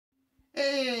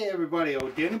everybody,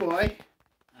 Danny Boy.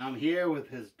 I'm here with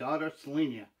his daughter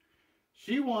Selenia.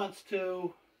 She wants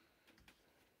to,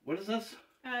 what is this?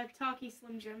 Takis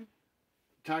Slim Jim.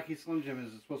 Takis Slim Jim.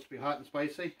 Is it supposed to be hot and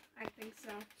spicy? I think so.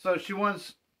 So she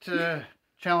wants to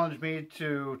challenge me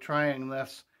to trying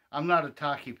this. I'm not a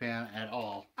Taki fan at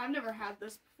all. I've never had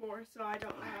this before, so I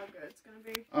don't know how good it's going to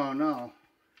be. Oh no.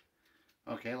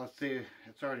 Okay, let's see.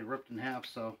 It's already ripped in half,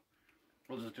 so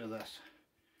we'll just do this.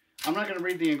 I'm not going to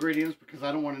read the ingredients because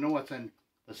I don't want to know what's in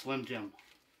the Slim Jim.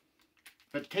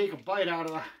 But take a bite out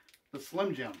of the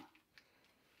Slim Jim.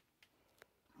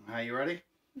 Are you ready?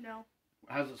 No.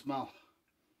 How does it smell?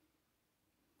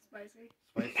 Spicy.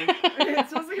 Spicy? It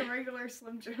smells like a regular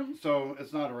Slim Jim. So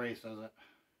it's not a race, is it?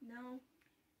 No.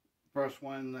 First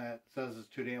one that says it's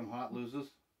too damn hot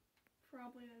loses?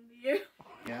 Probably gonna be you.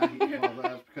 Yeah? Well,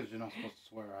 that's because you're not supposed to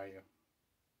swear, are you?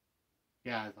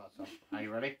 Yeah, I thought so. Are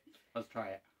you ready? Let's try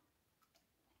it.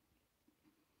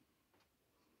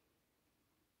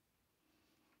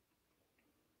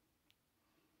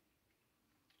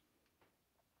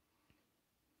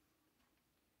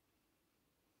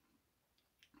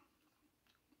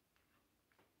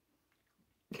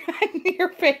 Your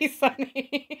face,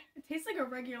 honey. It tastes like a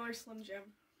regular Slim Jim.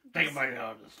 Take a bite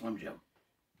out of the Slim Jim.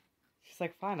 She's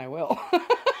like, fine, I will.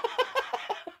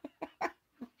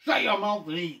 Shut your mouth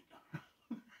and eat.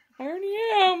 I already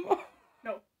am.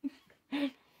 No.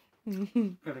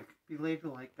 Gotta be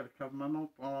ladylike, gotta cover my mouth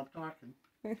while I'm talking.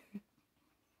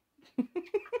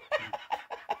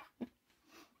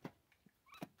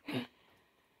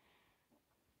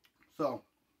 So,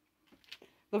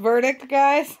 The verdict,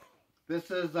 guys? this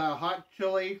is a hot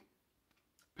chili,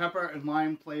 pepper, and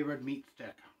lime flavored meat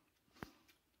stick.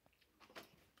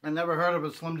 I never heard of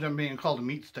a Slim Jim being called a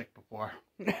meat stick before.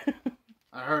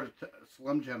 I heard it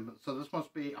Slim Jim, so this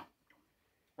must be,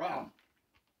 wow.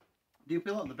 Do you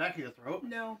feel it in the back of your throat?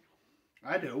 No.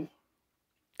 I do.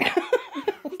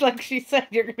 Like she said,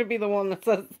 you're going to be the one that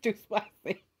says it's too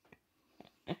spicy.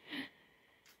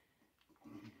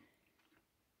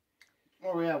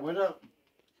 Oh yeah, what up?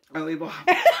 I leave off.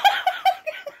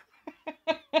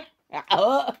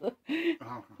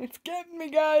 It's getting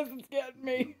me, guys. It's getting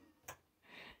me.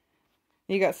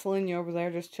 You got Selenia over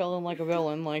there just chilling like a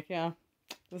villain. Like, yeah,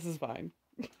 this is fine.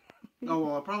 Oh,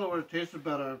 well, it probably would have tasted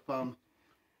better if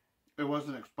it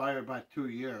wasn't expired by 2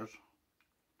 years.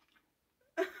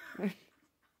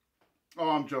 Oh,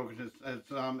 I'm joking. It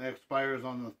expires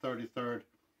on the 33rd.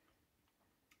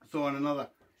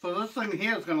 So this thing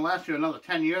here is going to last you another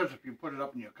 10 years if you put it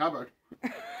up in your cupboard.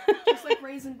 Just like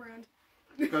Raisin Bran.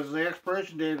 Because the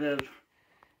expiration date is,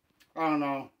 I don't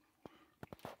know.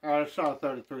 I saw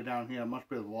 33 down here. It must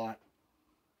be the lot.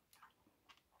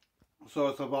 So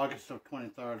it's of August of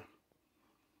 23rd.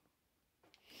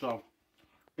 So,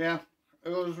 yeah, it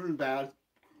wasn't bad.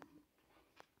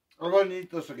 I'm going to eat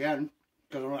this again.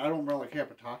 Because I don't really care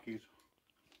for Takis.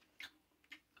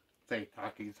 Say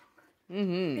Takis.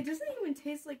 Mm-hmm. It doesn't even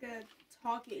taste like a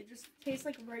Taki. It just tastes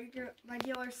like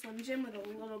regular Slim Jim with a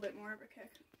little bit more of a kick.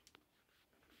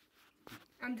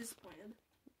 I'm disappointed.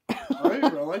 Are you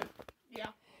really? Yeah.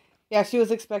 Yeah, she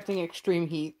was expecting extreme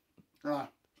heat. And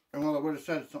well, it would have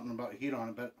said something about heat on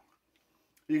it, but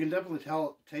you can definitely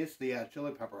taste the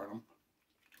chili pepper in them.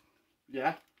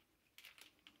 Yeah?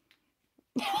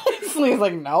 Selena's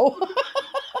like, no.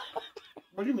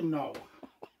 What do you mean, no?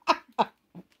 I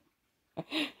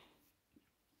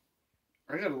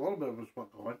got a little bit of a sweat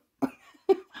going.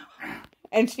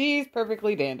 And she's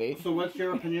perfectly dandy. So what's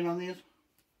your opinion on these?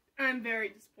 I'm very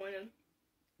disappointed.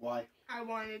 Why? I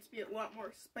wanted it to be a lot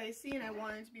more spicy, and I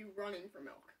wanted it to be running for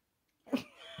milk.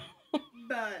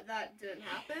 But that didn't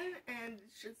happen, and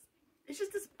it's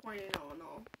just disappointing all in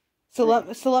all. So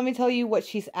let me tell you what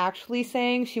she's actually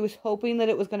saying. She was hoping that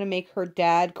it was going to make her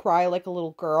dad cry like a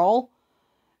little girl,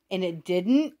 and it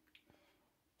didn't.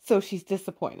 So she's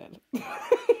disappointed.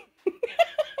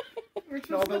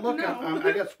 No, but look,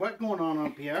 I got sweat going on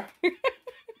up here.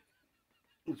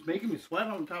 It's making me sweat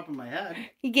on the top of my head.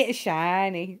 You get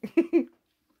shiny.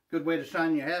 Good way to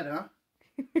shine your head, huh?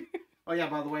 Oh yeah,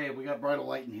 by the way, we got brighter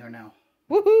light in here now.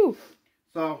 Woohoo!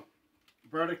 So,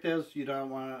 verdict is you don't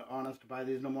want us to buy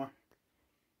these no more?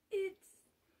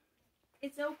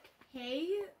 It's okay,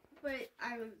 but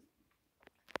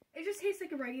it just tastes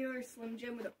like a regular Slim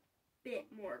Jim with a bit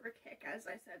more of a kick, as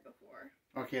I said before.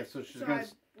 Okay, so she's so gonna... I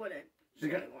wouldn't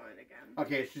really want it again.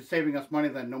 Okay, she's saving us money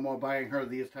then. No more buying her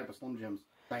these type of Slim Jims.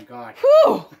 Thank God.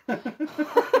 Whew!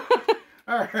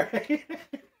 Alright.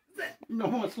 No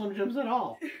more Slim Jims at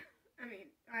all. I mean,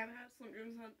 I haven't had Slim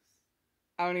Jim since...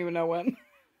 I don't even know when.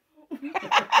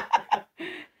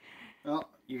 Well,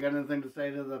 you got anything to say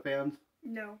to the fans?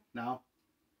 No. No?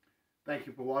 Thank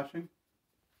you for watching.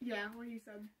 Yeah, what you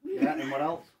said. Yeah, and what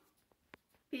else?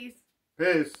 Peace.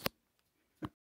 Peace.